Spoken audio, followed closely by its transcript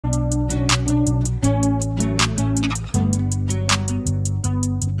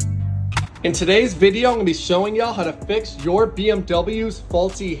In today's video, I'm gonna be showing y'all how to fix your BMW's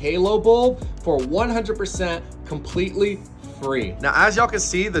faulty halo bulb for 100% completely free. Now, as y'all can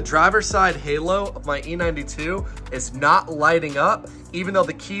see, the driver's side halo of my E92 is not lighting up, even though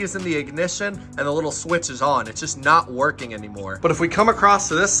the key is in the ignition and the little switch is on. It's just not working anymore. But if we come across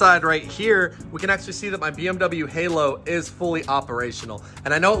to this side right here, we can actually see that my BMW halo is fully operational.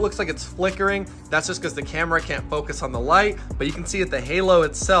 And I know it looks like it's flickering. That's just because the camera can't focus on the light, but you can see that the halo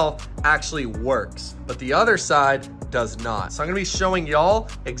itself actually works. But the other side does not. So I'm gonna be showing y'all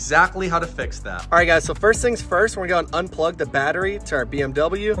exactly how to fix that. All right, guys, so first things first, we're gonna go and unplug the battery to our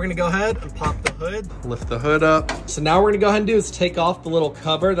BMW. We're gonna go ahead and pop the hood, lift the hood up. So now we're gonna go ahead and do is take off the little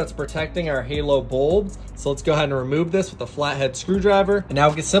cover that's protecting our halo bulbs. So let's go ahead and remove this with a flathead screwdriver. And now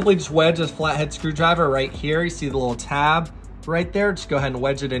we can simply just wedge this flathead screwdriver right here. You see the little tab right there. Just go ahead and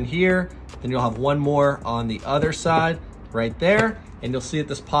wedge it in here. Then you'll have one more on the other side right there. And you'll see that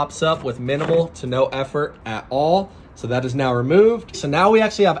this pops up with minimal to no effort at all. So that is now removed. So now we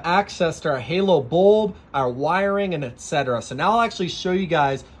actually have access to our halo bulb, our wiring, and etc. So now I'll actually show you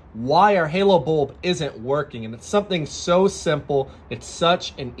guys why our halo bulb isn't working. And it's something so simple. It's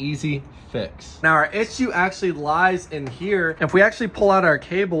such an easy fix. Now our issue actually lies in here. If we actually pull out our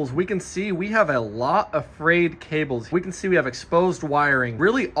cables, we can see we have a lot of frayed cables. We can see we have exposed wiring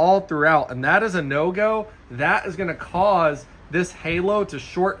really all throughout, and that is a no-go. That is gonna cause this halo to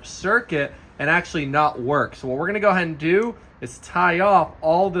short circuit and actually not work. So what we're gonna go ahead and do is tie off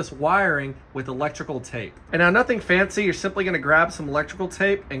all this wiring with electrical tape. And now nothing fancy, you're simply gonna grab some electrical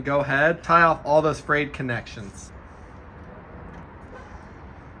tape and go ahead, tie off all those frayed connections.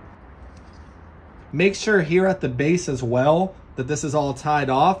 Make sure here at the base as well that this is all tied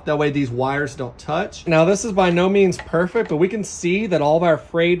off. That way these wires don't touch. Now this is by no means perfect, but we can see that all of our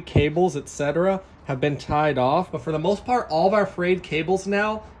frayed cables, etc., have been tied off. But for the most part, all of our frayed cables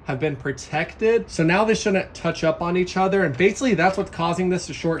now have been protected. So now they shouldn't touch up on each other. And basically that's what's causing this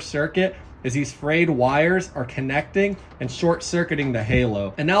to short circuit, is these frayed wires are connecting and short circuiting the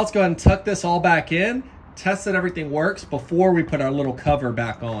halo. And now let's go ahead and tuck this all back in, test that everything works before we put our little cover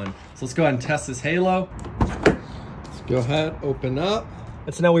back on. So let's go ahead and test this halo. Let's go ahead, open up.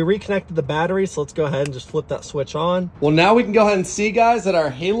 And so now we reconnected the battery, so let's go ahead and just flip that switch on. Well, now we can go ahead and see, guys, that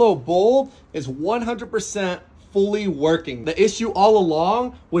our halo bulb is 100% fully working. The issue all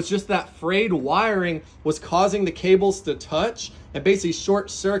along was just that frayed wiring was causing the cables to touch and basically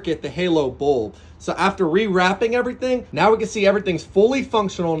short circuit the halo bulb. So after rewrapping everything, now we can see everything's fully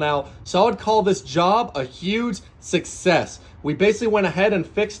functional now. So I would call this job a huge success. We basically went ahead and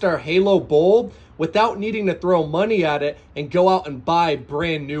fixed our halo bulb without needing to throw money at it and go out and buy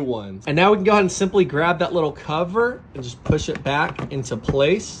brand new ones. And now we can go ahead and simply grab that little cover and just push it back into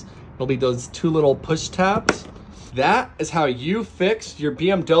place. It'll be those two little push tabs. That is how you fix your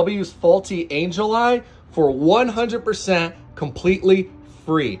BMW's faulty angel eye for 100% completely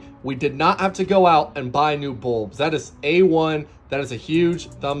free. We did not have to go out and buy new bulbs. That is A1. That is a huge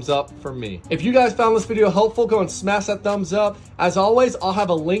thumbs up for me. If you guys found this video helpful, go and smash that thumbs up. As always, I'll have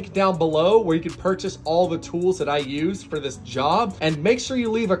a link down below where you can purchase all the tools that I use for this job. And make sure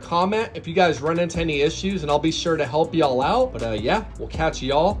you leave a comment if you guys run into any issues, and I'll be sure to help y'all out. But yeah, we'll catch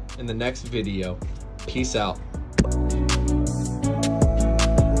y'all in the next video. Peace out.